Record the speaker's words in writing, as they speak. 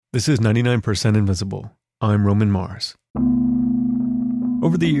This is 99% Invisible. I'm Roman Mars.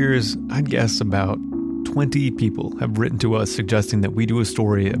 Over the years, I'd guess about 20 people have written to us suggesting that we do a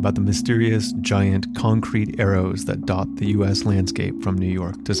story about the mysterious giant concrete arrows that dot the U.S. landscape from New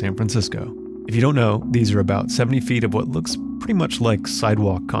York to San Francisco. If you don't know, these are about 70 feet of what looks pretty much like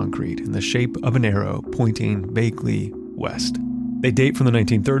sidewalk concrete in the shape of an arrow pointing vaguely west. They date from the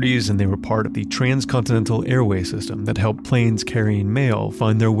 1930s, and they were part of the transcontinental airway system that helped planes carrying mail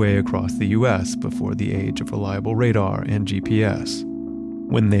find their way across the U.S. before the age of reliable radar and GPS.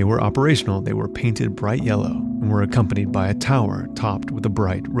 When they were operational, they were painted bright yellow and were accompanied by a tower topped with a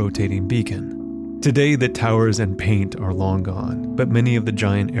bright rotating beacon. Today, the towers and paint are long gone, but many of the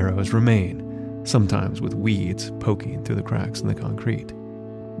giant arrows remain, sometimes with weeds poking through the cracks in the concrete.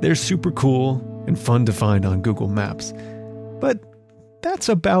 They're super cool and fun to find on Google Maps, but that's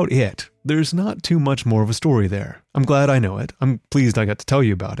about it. There's not too much more of a story there. I'm glad I know it. I'm pleased I got to tell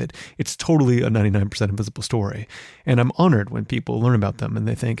you about it. It's totally a 99% Invisible story. And I'm honored when people learn about them and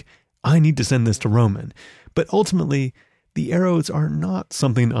they think, I need to send this to Roman. But ultimately, the arrows are not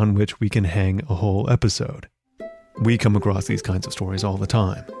something on which we can hang a whole episode. We come across these kinds of stories all the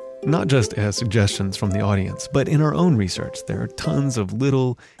time. Not just as suggestions from the audience, but in our own research, there are tons of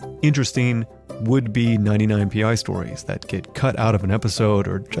little, interesting, would-be 99PI stories that get cut out of an episode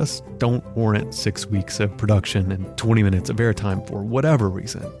or just don't warrant 6 weeks of production and 20 minutes of airtime for whatever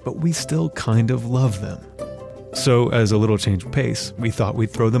reason, but we still kind of love them. So as a little change of pace, we thought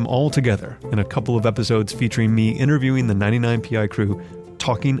we'd throw them all together in a couple of episodes featuring me interviewing the 99PI crew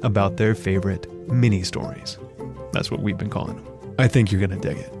talking about their favorite mini-stories. That's what we've been calling them. I think you're going to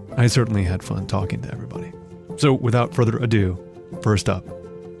dig it. I certainly had fun talking to everybody. So without further ado, first up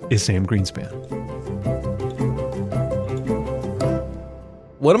is Sam Greenspan.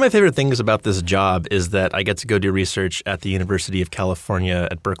 One of my favorite things about this job is that I get to go do research at the University of California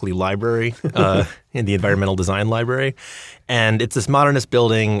at Berkeley Library, in the Environmental Design Library. And it's this modernist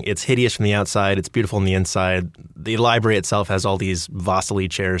building. It's hideous from the outside. It's beautiful on the inside. The library itself has all these Vasily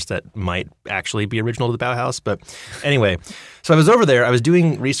chairs that might actually be original to the Bauhaus. But anyway, so I was over there. I was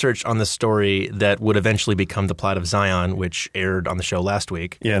doing research on this story that would eventually become The Plat of Zion, which aired on the show last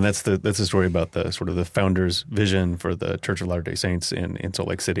week. Yeah, and that's the story about the sort of the founder's vision for the Church of Latter-day Saints in Salt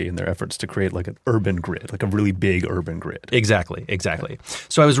Lake City and their efforts to create like an urban grid, like a really big urban grid. Exactly.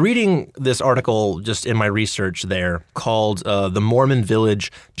 So I was reading this article just in my research there called The Mormon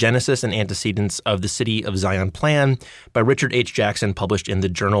Village, Genesis and Antecedents of the City of Zion Plan by Richard H. Jackson, published in the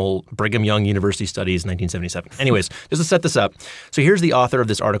journal Brigham Young University Studies, 1977. Anyways, just to set this up. So here's the author of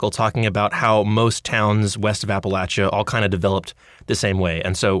this article talking about how most towns west of Appalachia all kind of developed the same way.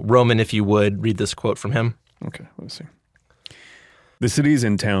 And so, Roman, if you would, read this quote from him. Okay, let's see. The cities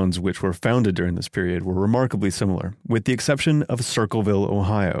and towns which were founded during this period were remarkably similar, with the exception of Circleville,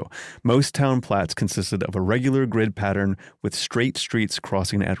 Ohio. Most town plats consisted of a regular grid pattern with straight streets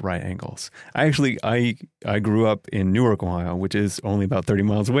crossing at right angles. I grew up in Newark, Ohio, which is only about 30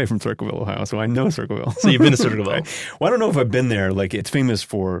 miles away from Circleville, Ohio, so I know Circleville. So you've been to Circleville? Well, I don't know if I've been there. Like, it's famous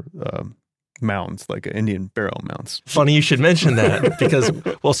for mounds, like Indian burial mounds. Funny you should mention that because,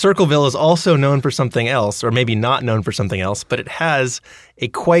 well, Circleville is also known for something else, or maybe not known for something else, but it has a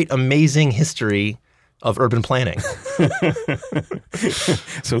quite amazing history of urban planning.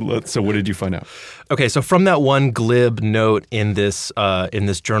 So what did you find out? Okay, so from that one glib note in this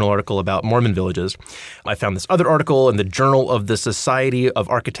journal article about Mormon villages, I found this other article in the Journal of the Society of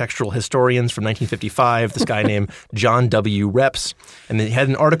Architectural Historians from 1955, this guy named John W. Reps, and they had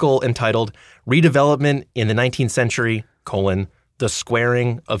an article entitled Redevelopment in the 19th Century, The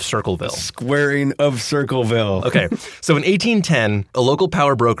Squaring of Circleville. Squaring of Circleville. Okay. So in 1810, a local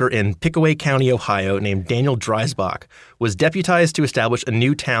power broker in Pickaway County, Ohio, named Daniel Dreisbach, was deputized to establish a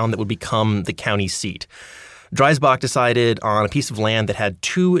new town that would become the county seat. Dreisbach decided on a piece of land that had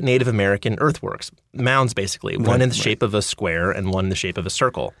two Native American earthworks, mounds basically, one in the shape of a square and one in the shape of a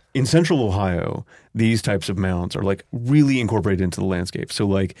circle. In central Ohio, these types of mounds are like really incorporated into the landscape. So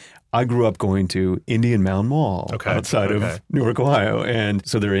like I grew up going to Indian Mound Mall outside of Newark, Ohio. And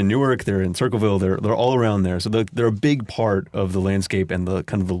so they're in Newark, they're in Circleville, they're all around there. So they're a big part of the landscape and the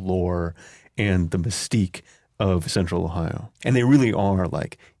kind of the lore and the mystique of central Ohio. And they really are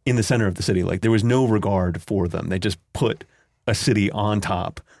like in the center of the city. Like there was no regard for them. They just put a city on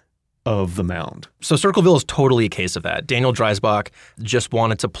top of the mound. So Circleville is totally a case of that. Daniel Dreisbach just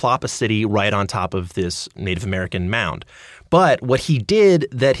wanted to plop a city right on top of this Native American mound. But what he did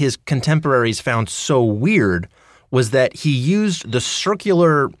that his contemporaries found so weird was that he used the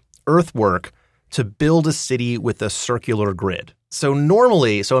circular earthwork to build a city with a circular grid. So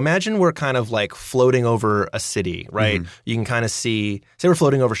normally, imagine we're kind of like floating over a city, right? Mm-hmm. You can kind of see, say we're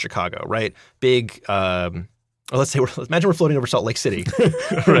floating over Chicago, right? Big, imagine we're floating over Salt Lake City,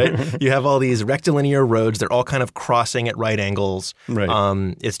 right? You have all these rectilinear roads. They're all kind of crossing at right angles.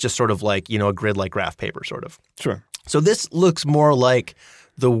 Right. It's just sort of like, a grid like graph paper sort of. Sure. So this looks more like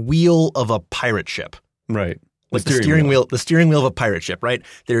the wheel of a pirate ship. Right. Like the steering wheel of a pirate ship, right?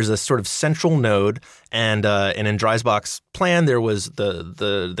 There's a sort of central node, and in Dreisbach's plan, there was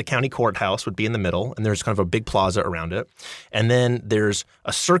the county courthouse would be in the middle, and there's kind of a big plaza around it, and then there's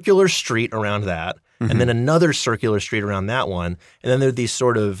a circular street around that, and then another circular street around that one, and then there are these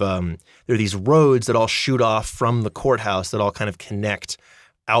sort of there are these roads that all shoot off from the courthouse that all kind of connect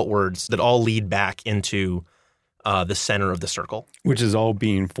outwards, that all lead back into the center of the circle, which is all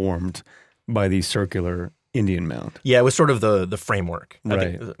being formed by the circular Indian mound. Yeah, it was sort of the framework.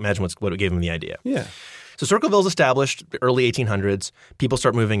 Right. Imagine what gave him the idea. Yeah. So Circleville's established early 1800s. People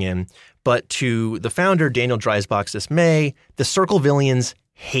start moving in. But to the founder, Daniel Dreisbach's dismay, the Circlevillians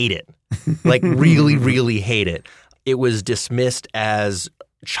hate it. Like really, really hate it. It was dismissed as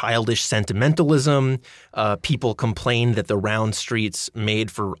childish sentimentalism. People complained that the round streets made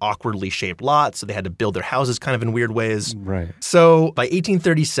for awkwardly shaped lots, so they had to build their houses kind of in weird ways. Right. So by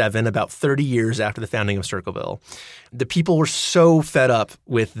 1837, about 30 years after the founding of Circleville, the people were so fed up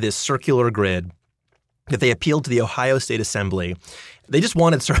with this circular grid that they appealed to the Ohio State Assembly. They just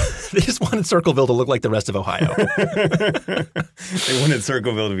wanted Circleville to look like the rest of Ohio. They wanted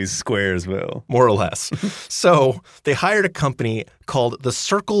Circleville to be Squaresville. More or less. So they hired a company called the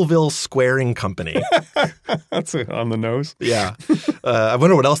Circleville Squaring Company. That's on the nose. Yeah. I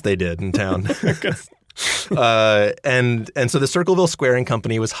wonder what else they did in town. And so the Circleville Squaring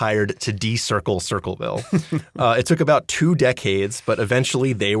Company was hired to de-circle Circleville. It took about 2 decades, but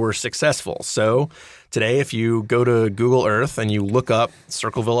eventually they were successful. So today, if you go to Google Earth and you look up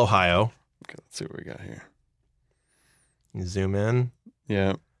Circleville, Ohio. Okay, let's see what we got here. You zoom in.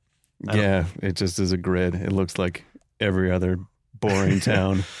 Yeah. Yeah, it just is a grid. It looks like every other boring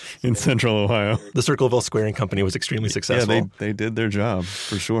town in central Ohio. The Circleville Squaring Company was extremely successful. Yeah, they did their job,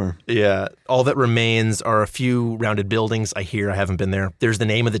 for sure. Yeah. All that remains are a few rounded buildings. I haven't been there. There's the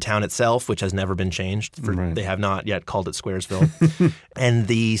name of the town itself, which has never been changed. Right. They have not yet called it Squaresville. And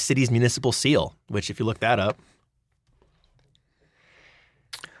the city's municipal seal, which if you look that up.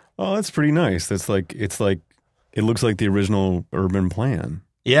 Oh, that's pretty nice. It looks like the original urban plan.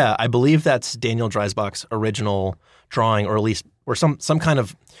 Yeah, I believe that's Daniel Dreisbach's original drawing, or at least some kind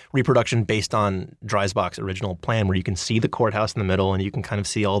of reproduction based on Dreisbach's original plan, where you can see the courthouse in the middle and you can kind of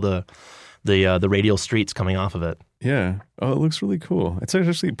see all the radial streets coming off of it. Yeah. Oh, it looks really cool. It's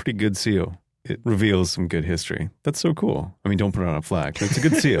actually a pretty good seal. It reveals some good history. That's so cool. I mean, don't put it on a flag, but it's a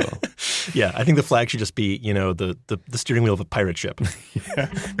good seal. Yeah, I think the flag should just be, the steering wheel of a pirate ship. Yeah,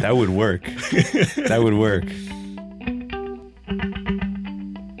 that would work. That would work.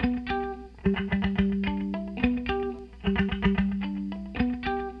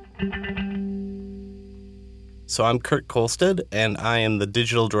 So I'm Kurt Kolstad, and I am the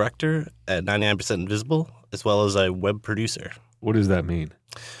digital director at 99% Invisible, as well as a web producer. What does that mean?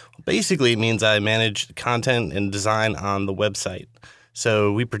 Basically, it means I manage content and design on the website.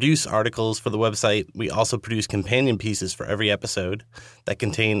 So we produce articles for the website. We also produce companion pieces for every episode that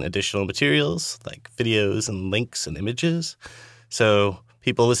contain additional materials like videos and links and images. So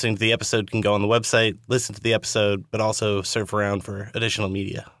people listening to the episode can go on the website, listen to the episode, but also surf around for additional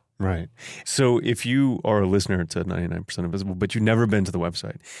media. Right. So if you are a listener to 99% Invisible, but you've never been to the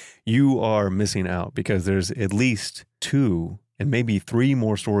website, you are missing out, because there's at least 2 and maybe 3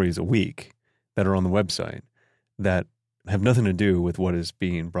 more stories a week that are on the website that have nothing to do with what is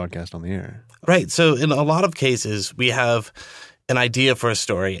being broadcast on the air. Right. So in a lot of cases, we have an idea for a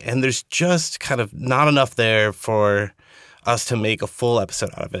story, and there's just kind of not enough there for us to make a full episode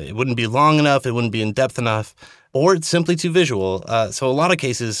out of it. It wouldn't be long enough. It wouldn't be in depth enough. Or it's simply too visual. So a lot of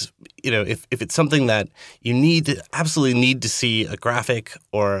cases, if it's something that you absolutely need to see a graphic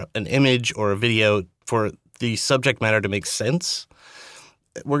or an image or a video for the subject matter to make sense,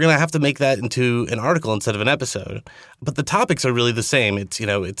 we're going to have to make that into an article instead of an episode. But the topics are really the same.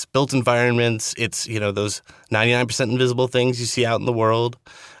 It's built environments. It's, those 99% invisible things you see out in the world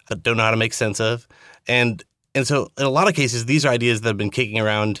that don't know how to make sense of. And so in a lot of cases, these are ideas that have been kicking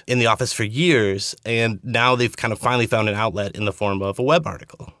around in the office for years, and now they've kind of finally found an outlet in the form of a web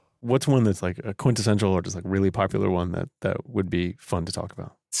article. What's one that's like a quintessential or just like really popular one that would be fun to talk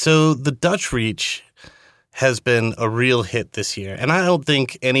about? So the Dutch Reach has been a real hit this year. And I don't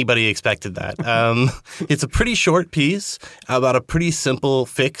think anybody expected that. It's a pretty short piece about a pretty simple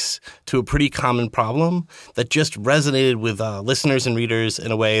fix to a pretty common problem that just resonated with listeners and readers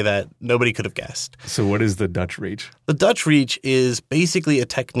in a way that nobody could have guessed. So what is the Dutch Reach? The Dutch Reach is basically a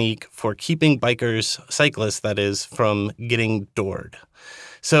technique for keeping cyclists, that is, from getting doored.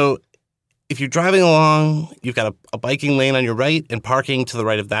 So if you're driving along, you've got a biking lane on your right and parking to the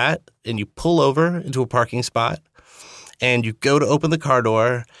right of that, and you pull over into a parking spot, and you go to open the car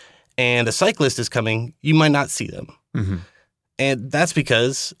door, and a cyclist is coming, you might not see them. Mm-hmm. And that's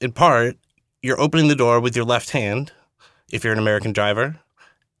because, in part, you're opening the door with your left hand, if you're an American driver,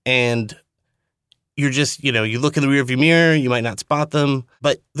 and you're just, you look in the rearview mirror, you might not spot them.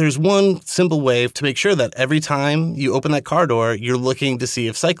 But there's one simple way to make sure that every time you open that car door, you're looking to see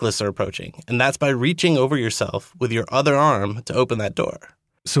if cyclists are approaching. And that's by reaching over yourself with your other arm to open that door.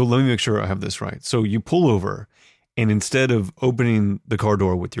 So let me make sure I have this right. So you pull over, and instead of opening the car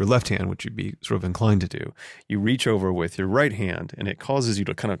door with your left hand, which you'd be sort of inclined to do, you reach over with your right hand, and it causes you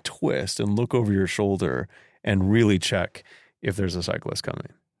to kind of twist and look over your shoulder and really check if there's a cyclist coming.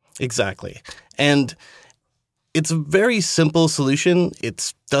 Exactly. And it's a very simple solution.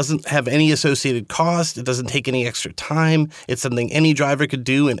 It doesn't have any associated cost. It doesn't take any extra time. It's something any driver could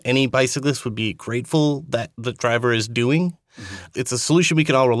do, and any bicyclist would be grateful that the driver is doing. Mm-hmm. It's a solution we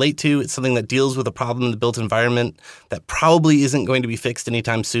can all relate to. It's something that deals with a problem in the built environment that probably isn't going to be fixed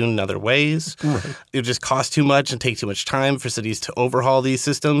anytime soon in other ways. Right. It would just cost too much and take too much time for cities to overhaul these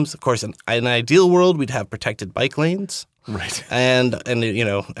systems. Of course, in an ideal world, we'd have protected bike lanes. Right. And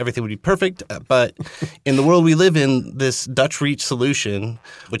everything would be perfect. But in the world we live in, this Dutch Reach solution,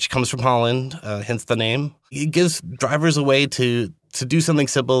 which comes from Holland, hence the name, it gives drivers a way to do something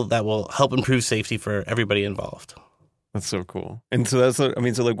simple that will help improve safety for everybody involved. That's so cool. And so so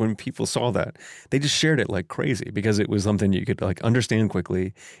like when people saw that, they just shared it like crazy because it was something you could like understand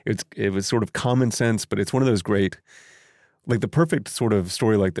quickly. It was sort of common sense, but it's one of those great, like the perfect sort of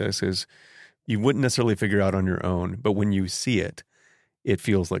story like this is you wouldn't necessarily figure out on your own, but when you see it, it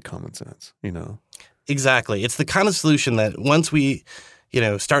feels like common sense, Exactly. It's the kind of solution that once we,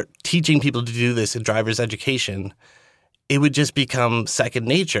 start teaching people to do this in driver's education, it would just become second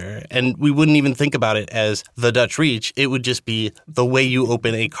nature. And we wouldn't even think about it as the Dutch Reach. It would just be the way you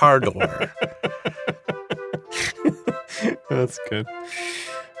open a car door. That's good.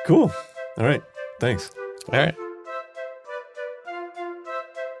 Cool. All right. Thanks. All right.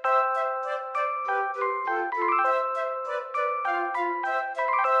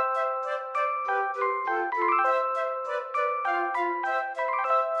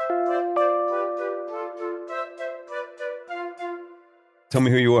 Tell me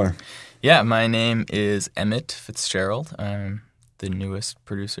who you are. Yeah, my name is Emmett Fitzgerald. I'm the newest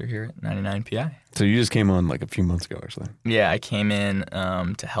producer here at 99PI. So you just came on like a few months ago, actually. Yeah, I came in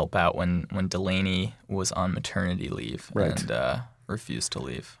to help out when Delaney was on maternity leave and refused to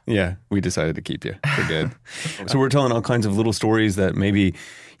leave. Yeah, we decided to keep you for good. So we're telling all kinds of little stories that maybe,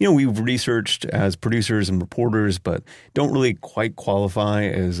 we've researched as producers and reporters, but don't really quite qualify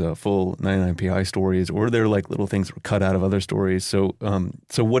as full 99PI stories, or they're like little things that were cut out of other stories. So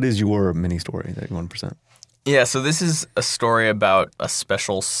what is your mini story that you want to present? Yeah, so this is a story about a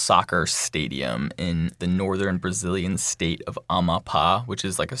special soccer stadium in the northern Brazilian state of Amapá, which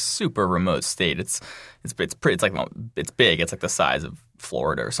is like a super remote state. It's big. It's like the size of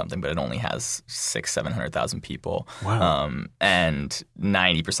Florida or something, but it only has 600,000-700,000 people. Wow. And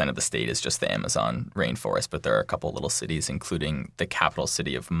 90% of the state is just the Amazon rainforest, but there are a couple little cities, including the capital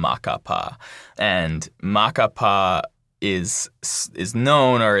city of Macapá. And Macapá is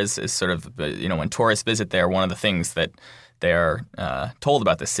known, or is sort of, when tourists visit there, one of the things that they're told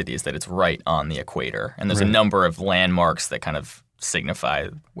about this city is that it's right on the equator. And there's a number of landmarks that kind of signify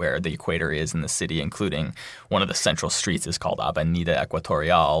where the equator is in the city, including one of the central streets is called Avenida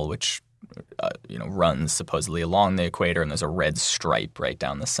Equatorial, which runs supposedly along the equator, and there's a red stripe right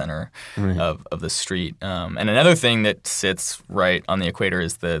down the center of the street. And another thing that sits right on the equator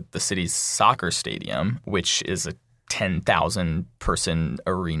is the city's soccer stadium, which is a 10,000-person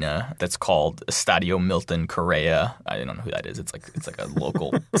arena that's called Estadio Milton Correa. I don't know who that is. It's like a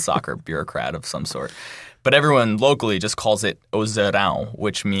local soccer bureaucrat of some sort. But everyone locally just calls it O Zerão,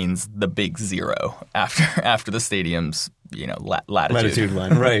 which means the big zero after the stadium's latitude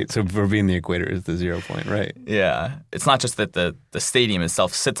line. Right. So for being the equator is the 0 point. Right. Yeah. It's not just that the stadium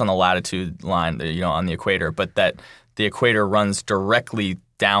itself sits on the latitude line, on the equator, but that the equator runs directly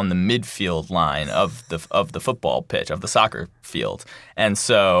down the midfield line of the football pitch, of the soccer field. And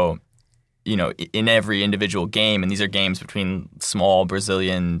so, in every individual game, and these are games between small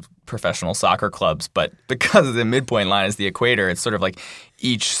Brazilian professional soccer clubs, but because the midpoint line is the equator, it's sort of like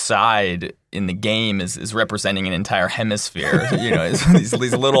each side in the game is representing an entire hemisphere.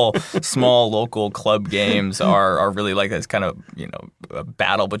 These little small local club games are really like this kind of a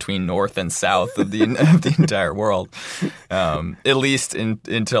battle between north and south of the entire world. At least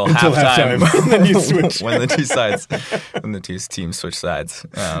until halftime. And then you switch. when the two teams switch sides.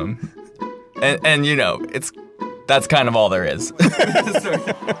 That's kind of all there is.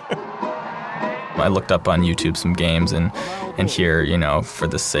 I looked up on YouTube some games and here, for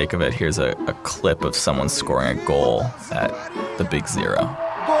the sake of it, here's a clip of someone scoring a goal at the Big Zero.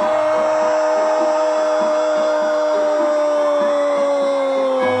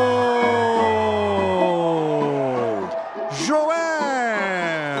 Joel!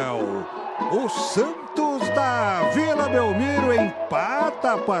 O Santos da Vila Belmiro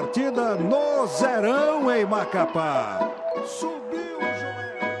empata a partida no Zerão em Macapá. Subiu Joel!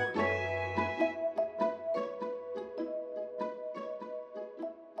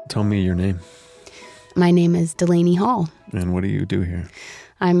 Tell me your name. My name is Delaney Hall. And what do you do here?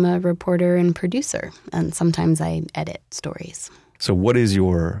 I'm a reporter and producer, and sometimes I edit stories. So what is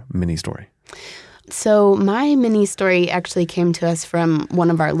your mini story? So my mini story actually came to us from one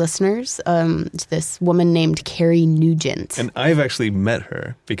of our listeners, this woman named Carrie Nugent. And I've actually met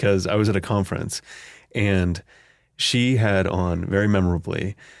her because I was at a conference and she had on, very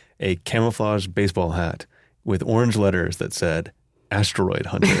memorably, a camouflage baseball hat with orange letters that said, Asteroid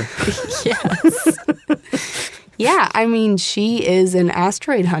Hunter. Yes. Yeah, I mean, she is an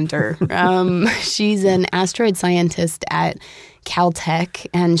asteroid hunter. She's an asteroid scientist at Caltech,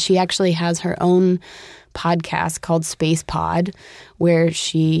 and she actually has her own podcast called Space Pod, where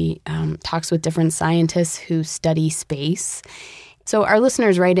she talks with different scientists who study space. So our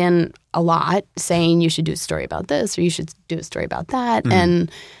listeners write in a lot saying you should do a story about this or you should do a story about that. Mm.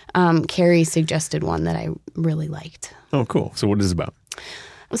 And Carrie suggested one that I really liked. Oh, cool. So what is it about?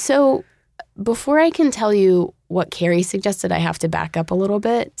 So before I can tell you what Carrie suggested, I have to back up a little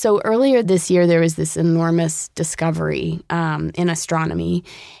bit. So earlier this year, there was this enormous discovery in astronomy.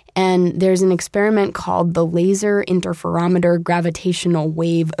 And there's an experiment called the Laser Interferometer Gravitational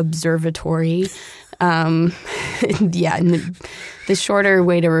Wave Observatory. And the shorter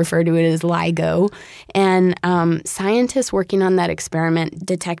way to refer to it is LIGO. And scientists working on that experiment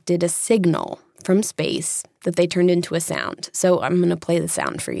detected a signal from space that they turned into a sound. So I'm going to play the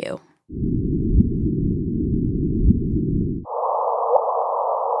sound for you.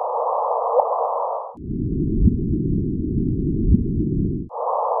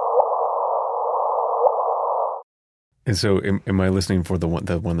 And so am I listening for the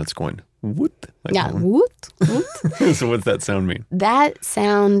one that's going, woot? Like yeah, woot, woot. So what's that sound mean? That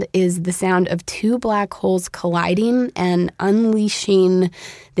sound is the sound of two black holes colliding and unleashing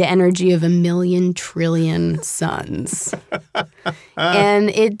the energy of 1,000,000 trillion suns.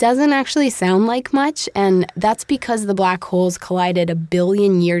 And it doesn't actually sound like much, and that's because the black holes collided 1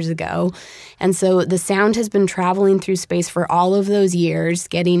 billion years ago. And so the sound has been traveling through space for all of those years,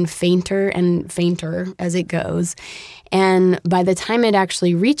 getting fainter and fainter as it goes. And by the time it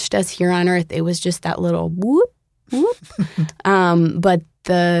actually reached us here on Earth, it was just that little whoop, whoop. But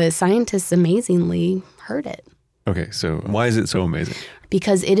the scientists amazingly heard it. Okay, so why is it so amazing?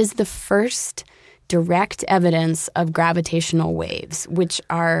 Because it is the first direct evidence of gravitational waves, which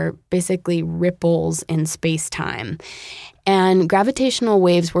are basically ripples in space-time. And gravitational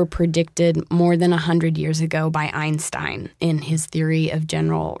waves were predicted more than 100 years ago by Einstein in his theory of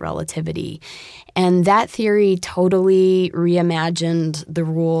general relativity. And that theory totally reimagined the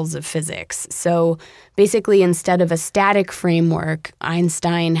rules of physics. So basically, instead of a static framework,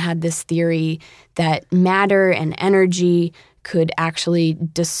 Einstein had this theory that matter and energy could actually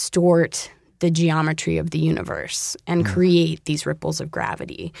distort the geometry of the universe and create these ripples of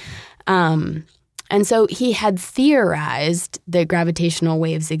gravity. And so he had theorized that gravitational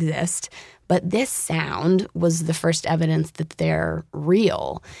waves exist, but this sound was the first evidence that they're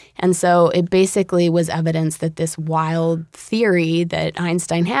real. And so it basically was evidence that this wild theory that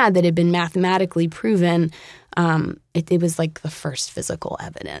Einstein had that had been mathematically proven, it was like the first physical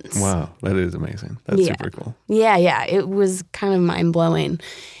evidence. Wow, that is amazing. That's super cool. Yeah. It was kind of mind-blowing.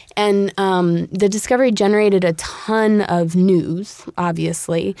 And the discovery generated a ton of news,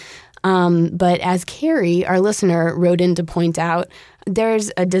 obviously. But as Carrie, our listener, wrote in to point out,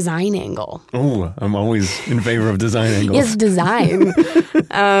 there's a design angle. Oh, I'm always in favor of design angles. Yes, design.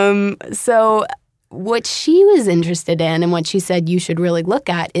 So what she was interested in and what she said you should really look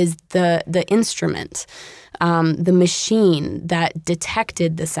at is the instrument. The machine that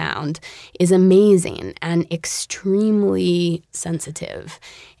detected the sound is amazing and extremely sensitive.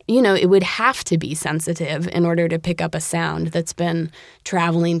 it would have to be sensitive in order to pick up a sound that's been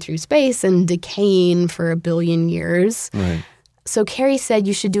traveling through space and decaying for 1 billion years. Right. So Carrie said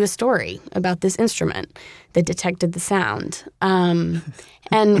you should do a story about this instrument that detected the sound. And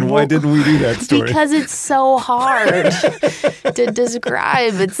why didn't we do that story? Because it's so hard to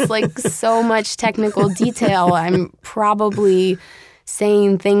describe. It's like so much technical detail. I'm probably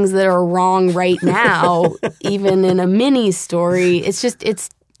saying things that are wrong right now, even in a mini story. It's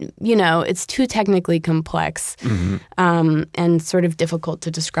too technically complex and sort of difficult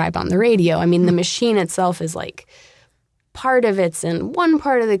to describe on the radio. I mean, the machine itself is like part of it's in one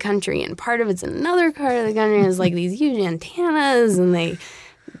part of the country and part of it's in another part of the country. It's like these huge antennas and they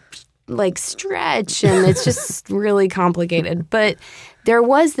like stretch and it's just really complicated. But there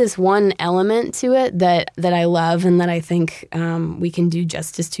was this one element to it that I love and that I think we can do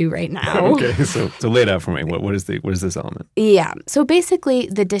justice to right now. Okay, so lay it out for me. What is this element? Yeah. So basically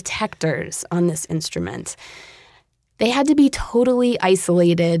the detectors on this instrument, they had to be totally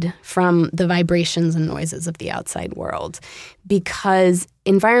isolated from the vibrations and noises of the outside world because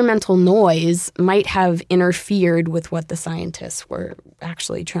environmental noise might have interfered with what the scientists were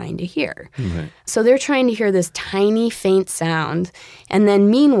actually trying to hear. Right. So they're trying to hear this tiny, faint sound, and then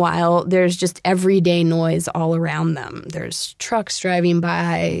meanwhile, there's just everyday noise all around them. There's trucks driving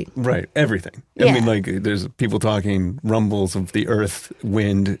by. Right, everything. Yeah. I mean, like, there's people talking rumbles of the earth,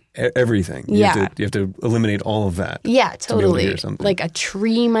 wind, everything. You have to eliminate all of that. Yeah, totally. Like a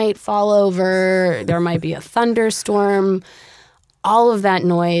tree might fall over, there might be a thunderstorm. All of that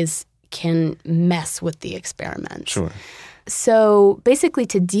noise can mess with the experiment. Sure. So basically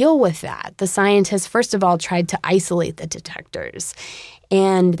to deal with that, the scientists first of all tried to isolate the detectors.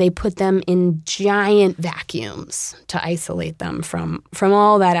 And they put them in giant vacuums to isolate them from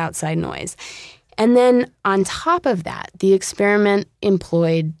all that outside noise. And then on top of that, the experiment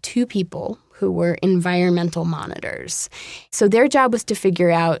employed 2 people who were environmental monitors. So their job was to figure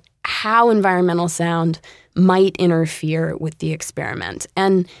out how environmental sound might interfere with the experiment.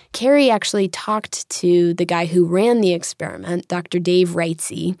 And Carrie actually talked to the guy who ran the experiment, Dr. Dave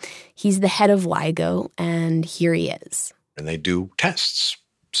Wrightsey. He's the head of LIGO, and here he is. And they do tests.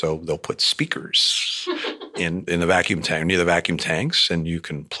 So they'll put speakers in the vacuum tank, near the vacuum tanks, and you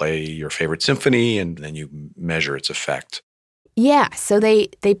can play your favorite symphony, and then you measure its effect. Yeah, so they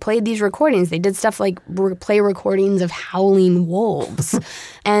played these recordings. They did stuff like play recordings of howling wolves.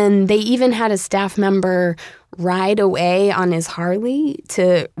 And they even had a staff member ride away on his Harley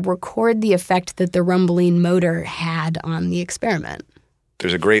to record the effect that the rumbling motor had on the experiment.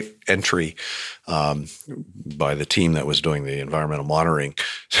 There's a great entry by the team that was doing the environmental monitoring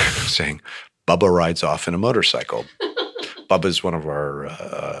saying, Bubba rides off in a motorcycle. Bubba's one of our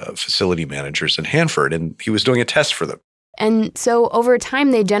facility managers in Hanford, and he was doing a test for them. And so over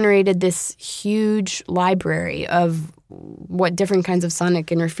time, they generated this huge library of what different kinds of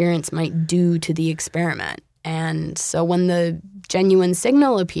sonic interference might do to the experiment. And so when the genuine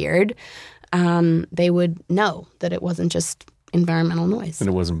signal appeared, they would know that it wasn't just environmental noise. And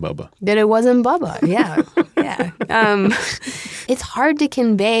it wasn't Bubba. That it wasn't Bubba, yeah. Yeah. It's hard to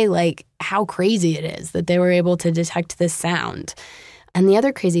convey, like, how crazy it is that they were able to detect this sound. And the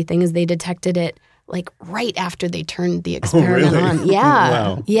other crazy thing is they detected it like right after they turned the experiment on. Yeah.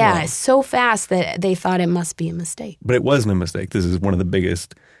 Wow. Yeah. Wow. So fast that they thought it must be a mistake. But it wasn't a mistake. This is one of the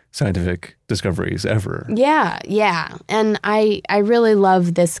biggest scientific discoveries ever. Yeah. Yeah. And I really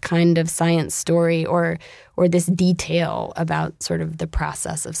love this kind of science story or this detail about sort of the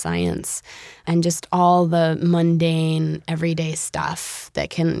process of science and just all the mundane, everyday stuff that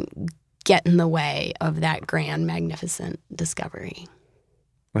can get in the way of that grand, magnificent discovery.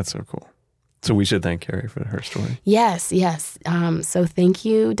 That's so cool. So we should thank Carrie for her story. Yes, yes. So thank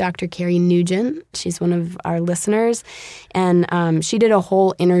you, Dr. Carrie Nugent. She's one of our listeners. And she did a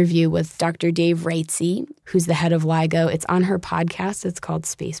whole interview with Dr. Dave Wrightsey, who's the head of LIGO. It's on her podcast. It's called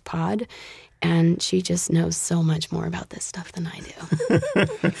Space Pod. And she just knows so much more about this stuff than I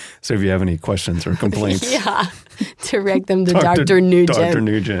do. So if you have any questions or complaints, yeah, direct them to Dr. Nugent. Dr.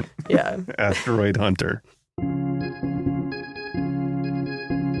 Nugent. Yeah. Asteroid Hunter.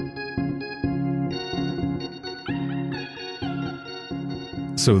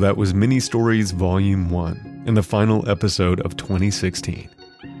 So that was Mini Stories Volume 1 in the final episode of 2016.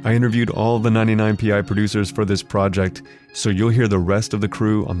 I interviewed all the 99PI producers for this project, so you'll hear the rest of the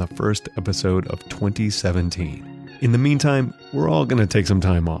crew on the first episode of 2017. In the meantime, we're all going to take some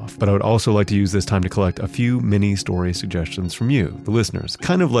time off, but I would also like to use this time to collect a few mini story suggestions from you, the listeners,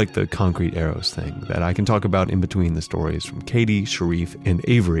 kind of like the Concrete Arrows thing that I can talk about in between the stories from Katie, Sharif, and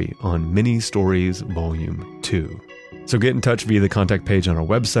Avery on Mini Stories Volume 2. So get in touch via the contact page on our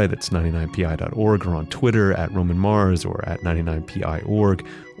website, that's 99pi.org, or on Twitter at Roman Mars or at 99pi.org,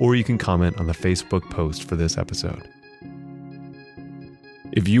 or you can comment on the Facebook post for this episode.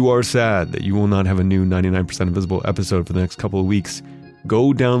 If you are sad that you will not have a new 99% Invisible episode for the next couple of weeks,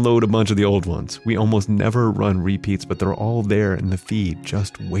 go download a bunch of the old ones. We almost never run repeats, but they're all there in the feed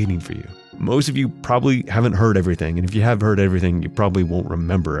just waiting for you. Most of you probably haven't heard everything, and if you have heard everything, you probably won't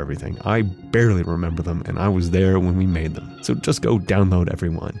remember everything. I barely remember them, and I was there when we made them. So just go download every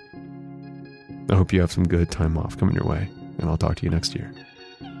one. I hope you have some good time off coming your way, and I'll talk to you next year.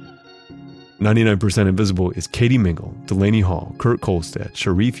 99% Invisible is Katie Mingle, Delaney Hall, Kurt Kolstad,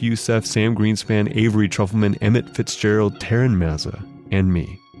 Sharif Youssef, Sam Greenspan, Avery Trufelman, Emmett Fitzgerald, Taryn Mazza, and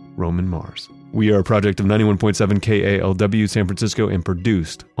me, Roman Mars. We are a project of 91.7 KALW San Francisco and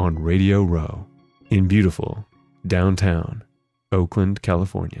produced on Radio Row in beautiful downtown Oakland,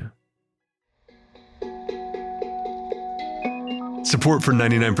 California. Support for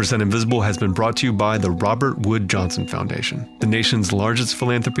 99% Invisible has been brought to you by the Robert Wood Johnson Foundation, the nation's largest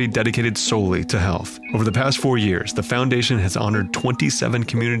philanthropy dedicated solely to health. Over the past 4 years, the foundation has honored 27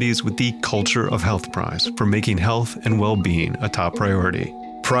 communities with the Culture of Health Prize for making health and well-being a top priority.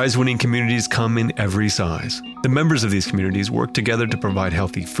 Prize-winning communities come in every size. The members of these communities work together to provide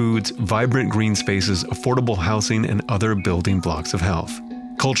healthy foods, vibrant green spaces, affordable housing, and other building blocks of health.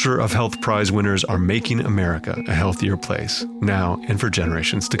 Culture of Health Prize winners are making America a healthier place, now and for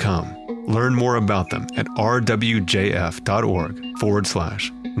generations to come. Learn more about them at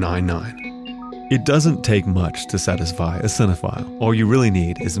rwjf.org/99. It doesn't take much to satisfy a cinephile. All you really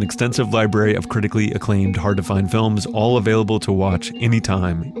need is an extensive library of critically acclaimed, hard-to-find films, all available to watch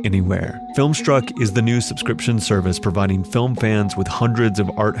anytime, anywhere. Filmstruck is the new subscription service providing film fans with hundreds of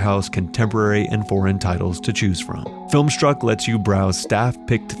art house, contemporary, and foreign titles to choose from. Filmstruck lets you browse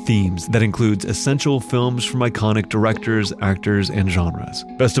staff-picked themes that includes essential films from iconic directors, actors, and genres.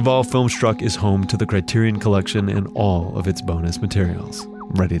 Best of all, Filmstruck is home to the Criterion Collection and all of its bonus materials.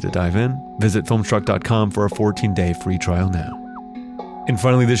 Ready to dive in? Visit filmstruck.com for a 14-day free trial now. And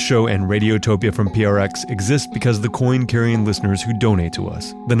finally, this show and Radiotopia from PRX exist because of the coin-carrying listeners who donate to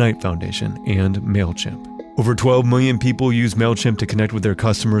us, the Knight Foundation, and MailChimp. Over 12 million people use MailChimp to connect with their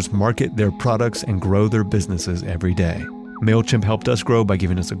customers, market their products, and grow their businesses every day. MailChimp helped us grow by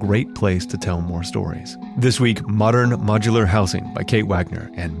giving us a great place to tell more stories. This week, Modern Modular Housing by Kate Wagner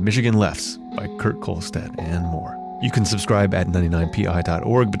and Michigan Lefts by Kurt Kolstad, and more. You can subscribe at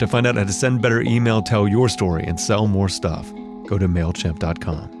 99pi.org, but to find out how to send better email, tell your story, and sell more stuff, go to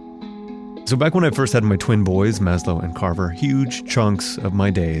MailChimp.com. So back when I first had my twin boys, Maslow and Carver, huge chunks of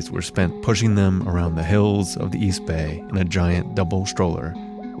my days were spent pushing them around the hills of the East Bay in a giant double stroller,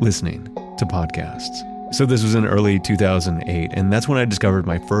 listening to podcasts. So this was in early 2008, and that's when I discovered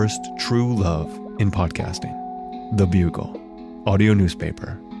my first true love in podcasting, The Bugle, audio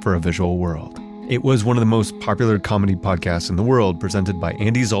newspaper for a visual world. It was one of the most popular comedy podcasts in the world, presented by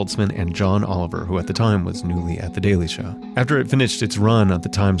Andy Zaltzman and John Oliver, who at the time was newly at The Daily Show. After it finished its run at the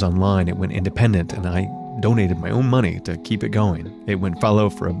Times Online, it went independent, and I donated my own money to keep it going. It went fallow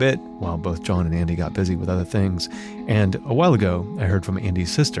for a bit, while both John and Andy got busy with other things. And a while ago, I heard from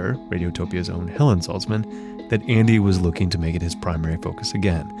Andy's sister, Radiotopia's own Helen Zaltzman, that Andy was looking to make it his primary focus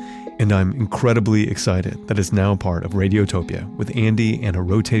again. And I'm incredibly excited that it's now part of Radiotopia with Andy and a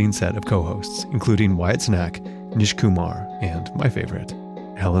rotating set of co-hosts, including Wyatt Snack, Nish Kumar, and my favorite,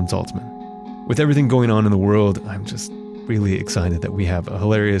 Helen Zaltzman. With everything going on in the world, I'm just really excited that we have a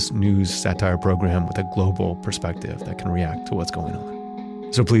hilarious news satire program with a global perspective that can react to what's going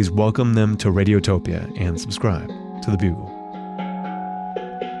on. So please welcome them to Radiotopia and subscribe to The Bugle.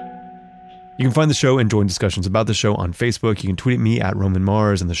 You can find the show and join discussions about the show on Facebook. You can tweet at me at Roman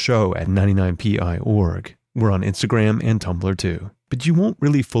Mars and the show at 99pi.org. We're on Instagram and Tumblr too. But you won't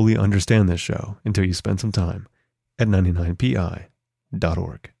really fully understand this show until you spend some time at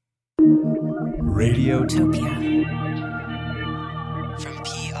 99pi.org. Radiotopia.